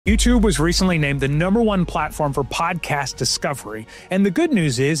YouTube was recently named the #1 platform for podcast discovery. And the good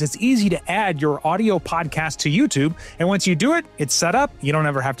news is it's easy to add your audio podcast to YouTube. And once you do it, it's set up. You don't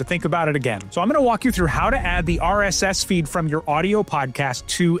ever have to think about it again. So I'm going to walk you through how to add the RSS feed from your audio podcast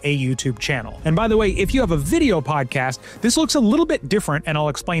to a YouTube channel. And by the way, if you have a video podcast, this looks a little bit different, and I'll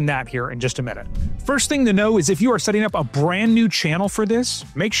explain that here in just a minute. First thing to know is if you are setting up a brand new channel for this,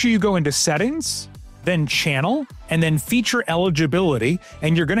 make sure you go into Settings, then Channel, and then Feature Eligibility,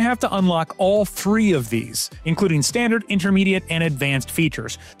 and you're going to have to unlock all three of these, including Standard, Intermediate, and Advanced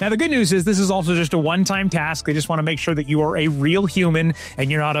features. Now, the good news is this is also just a one-time task. They just want to make sure that you are a real human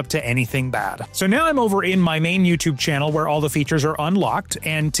and you're not up to anything bad. So now I'm over in my main YouTube channel where all the features are unlocked,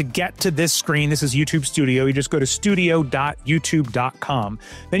 and to get to this screen, this is YouTube Studio, you just go to studio.youtube.com.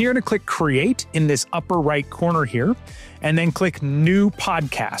 Then you're going to click Create in this upper right corner here, and then click New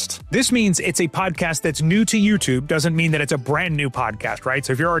Podcast. This means it's a podcast that's new to YouTube. Doesn't mean that it's a brand new podcast, right?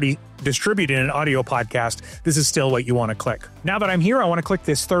 So if you're already distributing an audio podcast, this is still what you want to click. Now that I'm here, I want to click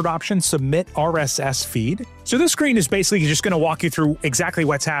this third option, Submit RSS Feed. So this screen is basically just going to walk you through exactly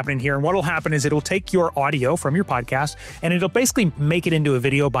what's happening here. And what will happen is it'll take your audio from your podcast and it'll basically make it into a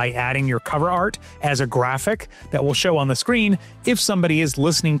video by adding your cover art as a graphic that will show on the screen if somebody is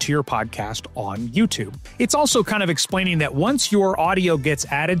listening to your podcast on YouTube. It's also kind of explaining that once your audio gets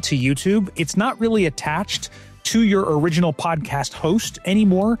added to YouTube, it's not really attached to your original podcast host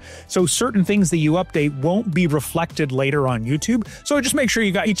anymore. So certain things that you update won't be reflected later on YouTube. So just make sure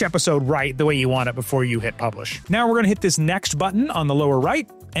you got each episode right the way you want it before you hit publish. Now we're going to hit this next button on the lower right.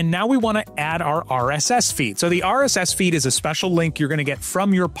 And now we want to add our RSS feed. So the RSS feed is a special link you're going to get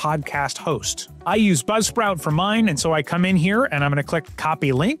from your podcast host. I use Buzzsprout for mine, and so I come in here and I'm going to click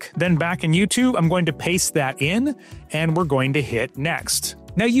Copy Link. Then back in YouTube, I'm going to paste that in, and we're going to hit Next.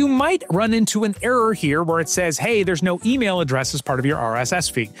 Now, you might run into an error here where it says, hey, there's no email address as part of your RSS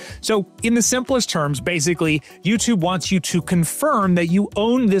feed. So in the simplest terms, basically, YouTube wants you to confirm that you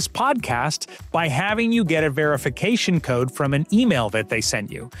own this podcast by having you get a verification code from an email that they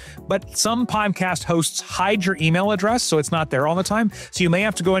send you. But some podcast hosts hide your email address, so it's not there all the time. So you may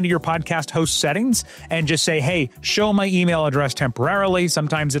have to go into your podcast host settings and just say, hey, show my email address temporarily.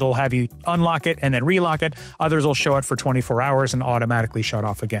 Sometimes it'll have you unlock it and then relock it. Others will show it for 24 hours and automatically shut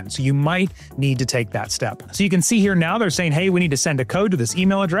off again. So you might need to take that step. So you can see here now they're saying, hey, we need to send a code to this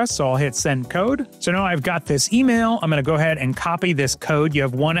email address. So I'll hit send code. So now I've got this email. I'm going to go ahead and copy this code. You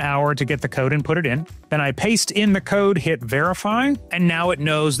have 1 hour to get the code and put it in. Then I paste in the code, hit verify, and now it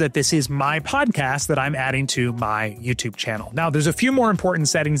knows that this is my podcast that I'm adding to my YouTube channel. Now, there's a few more important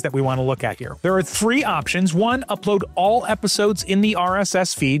settings that we want to look at here. There are 3 options. 1, upload all episodes in the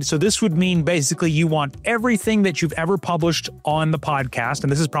RSS feed. So this would mean basically you want everything that you've ever published on the podcast,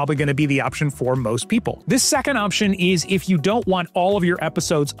 and this is probably going to be the option for most people. This second option is if you don't want all of your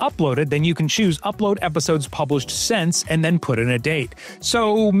episodes uploaded, then you can choose upload episodes published since and then put in a date.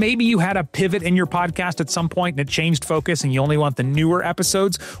 So maybe you had a pivot in your podcast at some point and it changed focus and you only want the newer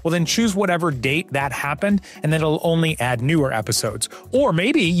episodes. Well, then choose whatever date that happened and then it'll only add newer episodes. Or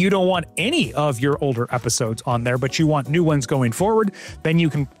maybe you don't want any of your older episodes on there, but you want new ones going forward. Then you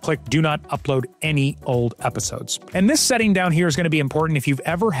can click do not upload any old episodes. And this setting down here is going to be important if you've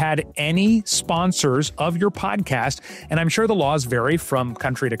ever had any sponsors of your podcast. And I'm sure the laws vary from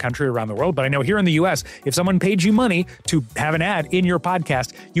country to country around the world, but I know here in the US, if someone paid you money to have an ad in your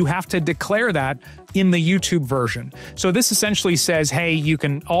podcast, you have to declare that in the YouTube version. So this essentially says, hey, you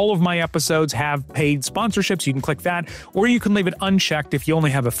can, all of my episodes have paid sponsorships. You can click that, or you can leave it unchecked if you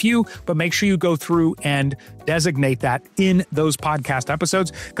only have a few, but make sure you go through and designate that in those podcast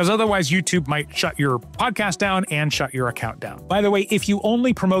episodes, because otherwise YouTube might shut your podcast down and shut your account down. By the way, if you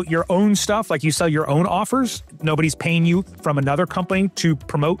only promote your own stuff, like you sell your own offers, nobody's paying you from another company to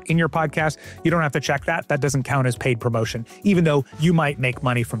promote in your podcast, you don't have to check that. That doesn't count as paid promotion, even though you might make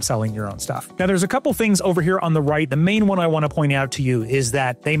money from selling your own stuff. Now, there's a couple things over here on the right. The main one I want to point out to you is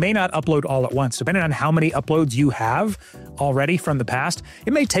that they may not upload all at once. Depending on how many uploads you have already from the past,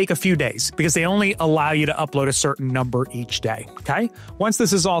 it may take a few days because they only allow you to upload a certain number each day. Okay. Once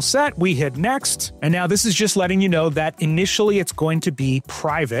this is all set, we hit next. And now this is just letting you know that initially it's going to be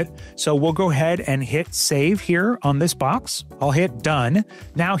private. So we'll go ahead and hit save here on this box. I'll hit done.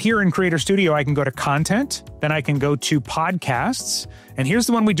 Now here in Creator Studio, I can go to content, then I can go to podcasts. And here's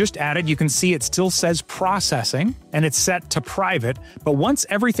the one we just added. You can see it still says processing and it's set to private. But once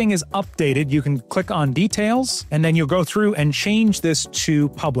everything is updated, you can click on details and then you'll go through and change this to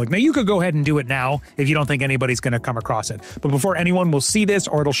public. Now you could go ahead and do it now if you don't think anybody's going to come across it. But before anyone will see this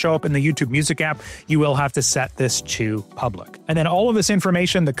or it'll show up in the YouTube Music app, you will have to set this to public. And then all of this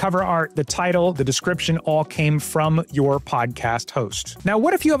information, the cover art, the title, the description, all came from your podcast host. Now,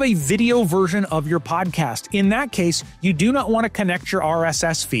 what if you have a video version of your podcast? In that case, you do not want to connect your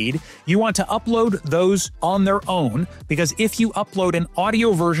RSS feed. You want to upload those on their own, because if you upload an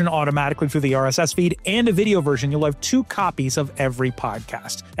audio version automatically through the RSS feed and a video version, you'll have 2 copies of every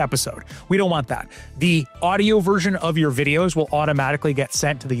podcast episode. We don't want that. The audio version of your videos will automatically get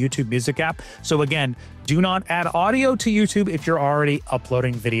sent to the YouTube Music app. So again, do not add audio to YouTube if you're already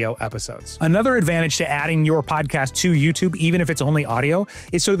uploading video episodes. Another advantage to adding your podcast to YouTube, even if it's only audio,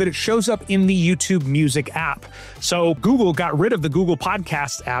 is so that it shows up in the YouTube Music app. So Google got rid of the Google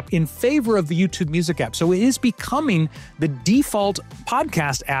Podcast app in favor of the YouTube Music app. So it is becoming the default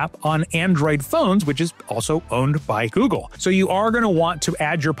podcast app on Android phones, which is also owned by Google. So you are going to want to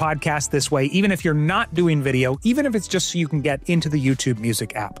add your podcast this way, even if you're not doing video, even if it's just so you can get into the YouTube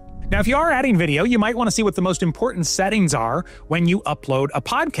Music app. Now, if you are adding video, you might want to see what the most important settings are when you upload a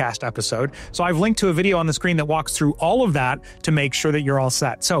podcast episode. So I've linked to a video on the screen that walks through all of that to make sure that you're all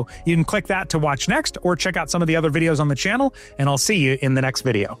set. So you can click that to watch next, or check out some of the other videos on the channel, and I'll see you in the next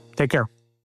video. Take care.